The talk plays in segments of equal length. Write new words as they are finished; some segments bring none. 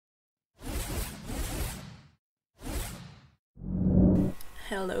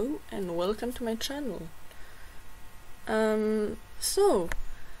Hello and welcome to my channel. So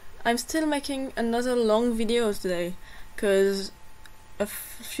I'm still making another long video today because a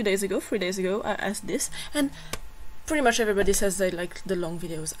few days ago, 3 days ago, I asked this, and pretty much everybody says they like the long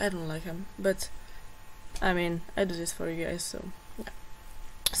videos. I don't like them, but I mean, I do this for you guys, so yeah.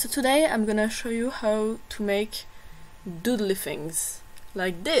 So today I'm gonna show you how to make doodly things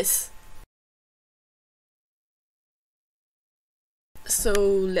like this. So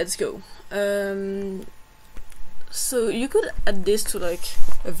let's go. So you could add this to like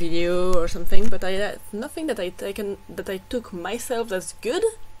a video or something, but I had nothing that I took myself that's good,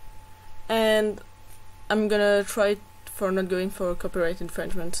 and I'm gonna try for not going for copyright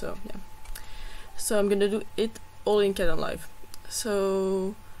infringement. So yeah. So I'm gonna do it all in Kdenlive.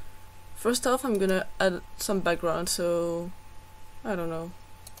 So first off, I'm gonna add some background. So I don't know,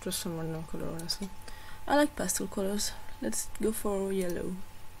 just some random color. Honestly, I like pastel colors. Let's go for yellow.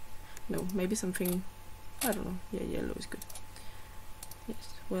 No, maybe something, I don't know. Yeah, yellow is good.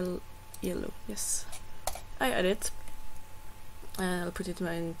 Yes, well, yellow, yes. I add it. I'll put it in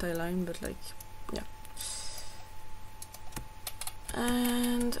my entire line, but like, yeah.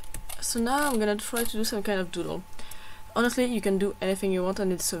 And so now I'm gonna try to do some kind of doodle. Honestly, you can do anything you want,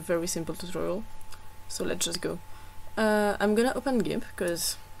 and it's a very simple tutorial. So let's just go. I'm gonna open GIMP,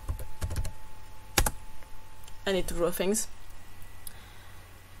 because I need to draw things,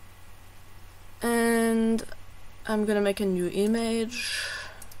 and I'm gonna make a new image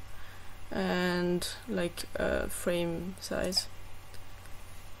and like frame size.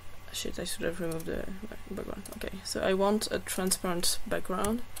 Shit, I should have removed the background. Okay, so I want a transparent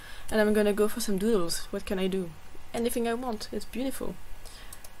background, and I'm gonna go for some doodles. What can I do? Anything I want. It's beautiful.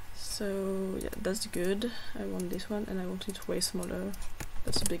 So yeah, that's good. I want this one, and I want it way smaller.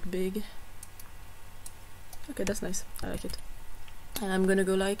 That's big. Okay, that's nice. I like it. And I'm gonna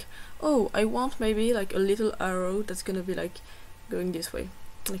go like, oh, I want maybe like a little arrow that's gonna be like going this way,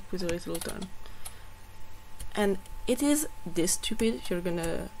 like with a little turn. And it is this stupid. You're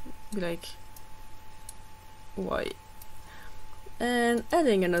gonna be like, why? And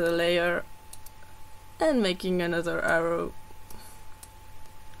adding another layer and making another arrow.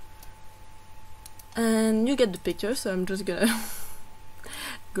 And you get the picture, so I'm just gonna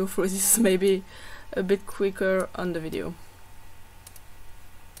go through this maybe a bit quicker on the video.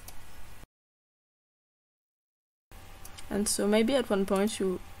 And so maybe at one point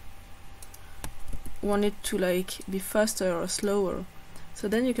you want it to like be faster or slower, so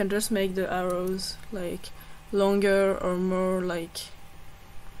then you can just make the arrows like longer or more like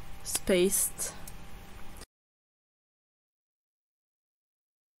spaced.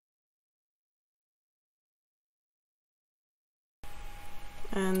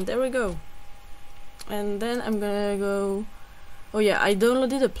 And there we go. And then I'm gonna go, oh yeah, I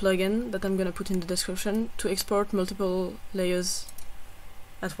downloaded a plugin that I'm gonna put in the description to export multiple layers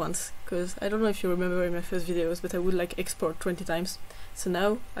at once, because I don't know if you remember in my first videos, but I would like export 20 times. So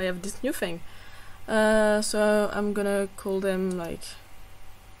now I have this new thing. So I'm gonna call them like,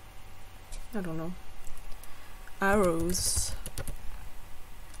 I don't know, arrows,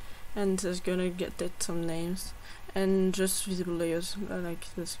 and just gonna get that some names and just visible layers. Like,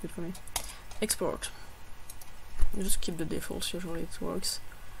 that's good for me. Export. You just keep the defaults, usually it works.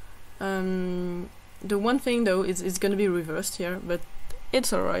 The one thing though is it's gonna be reversed here, but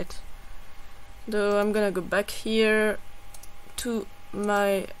it's alright. Though I'm gonna go back here to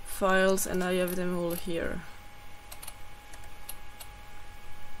my files, and I have them all here.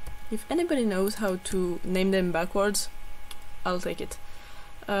 If anybody knows how to name them backwards, I'll take it.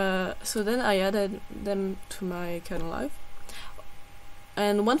 So then I added them to my Kdenlive.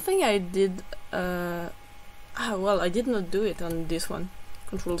 And one thing I did, well, I did not do it on this one.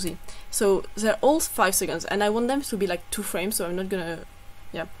 Control Z. So they're all 5 seconds, and I want them to be like 2 frames, so I'm not gonna,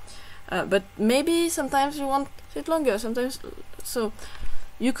 yeah. But maybe sometimes you want it longer, sometimes, so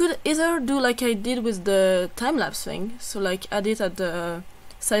you could either do like I did with the time-lapse thing, so like add it at the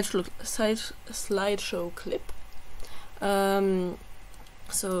slideshow clip.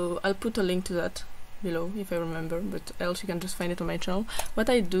 So I'll put a link to that below if I remember, but else you can just find it on my channel. What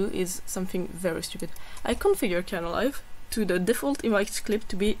I do is something very stupid. I configure Kdenlive to the default image clip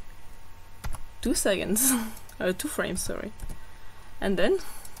to be 2 seconds, 2 frames, sorry. And then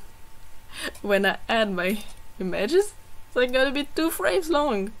when I add my images, they're gonna be 2 frames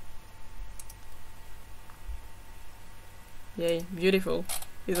long. Yay, beautiful,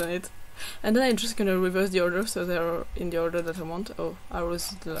 isn't it? And then I'm just gonna reverse the order so they're in the order that I want. Oh,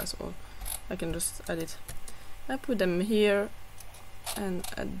 arrows is the last one. I can just add it. I put them here and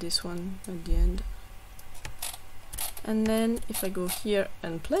add this one at the end. And then if I go here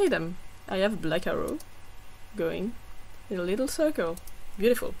and play them, I have a black arrow going in a little circle.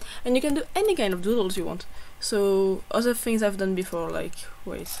 Beautiful. And you can do any kind of doodles you want. So other things I've done before, like,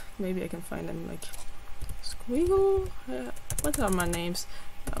 wait, maybe I can find them, like squiggle. What are my names?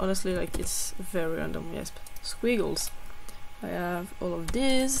 Honestly, like, it's very random. Yes, squiggles. I have all of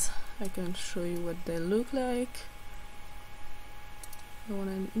these. I can show you what they look like. I want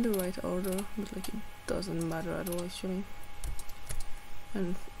them in the right order, but like it doesn't matter at all actually.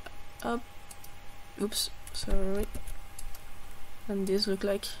 And up. Oops, sorry. And these look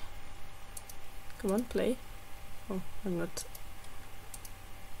like. Come on, play. Oh, I'm not.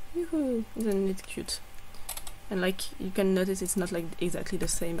 Yoo-hoo! Isn't it cute? And like you can notice, it's not like exactly the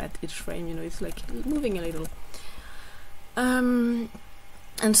same at each frame. You know, it's like moving a little.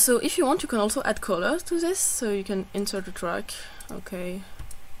 And so if you want, you can also add color to this. So you can insert a track. Okay.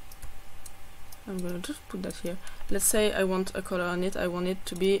 I'm gonna just put that here. Let's say I want a color on it. I want it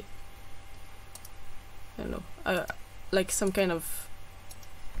to be, I don't know, like some kind of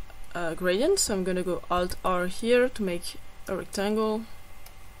gradient. So I'm gonna go Alt R here to make a rectangle.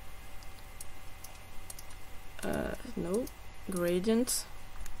 No, gradient.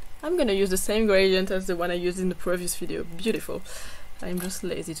 I'm gonna use the same gradient as the one I used in the previous video. Beautiful. I'm just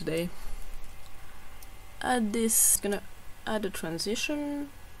lazy today. Add this. Gonna add a transition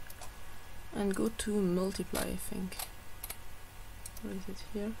and go to multiply, I think. Where is it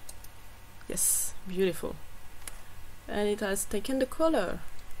here? Yes, beautiful. And it has taken the color.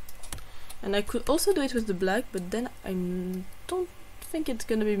 And I could also do it with the black, but then I don't think it's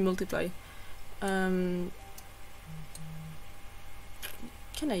gonna be multiply. Can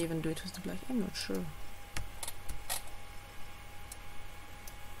I even do it with the black? I'm not sure.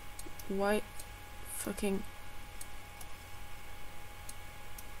 Why fucking...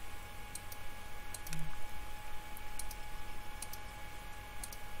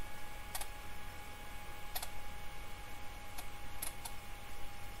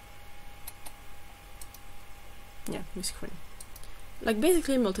 Yeah, with screen. Like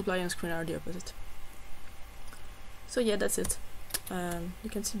basically multiply and screen are the opposite. So yeah, that's it. You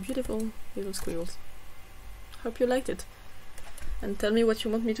can see beautiful little squiggles. Hope you liked it. And tell me what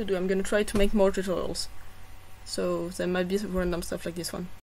you want me to do. I'm gonna try to make more tutorials. So there might be some random stuff like this one.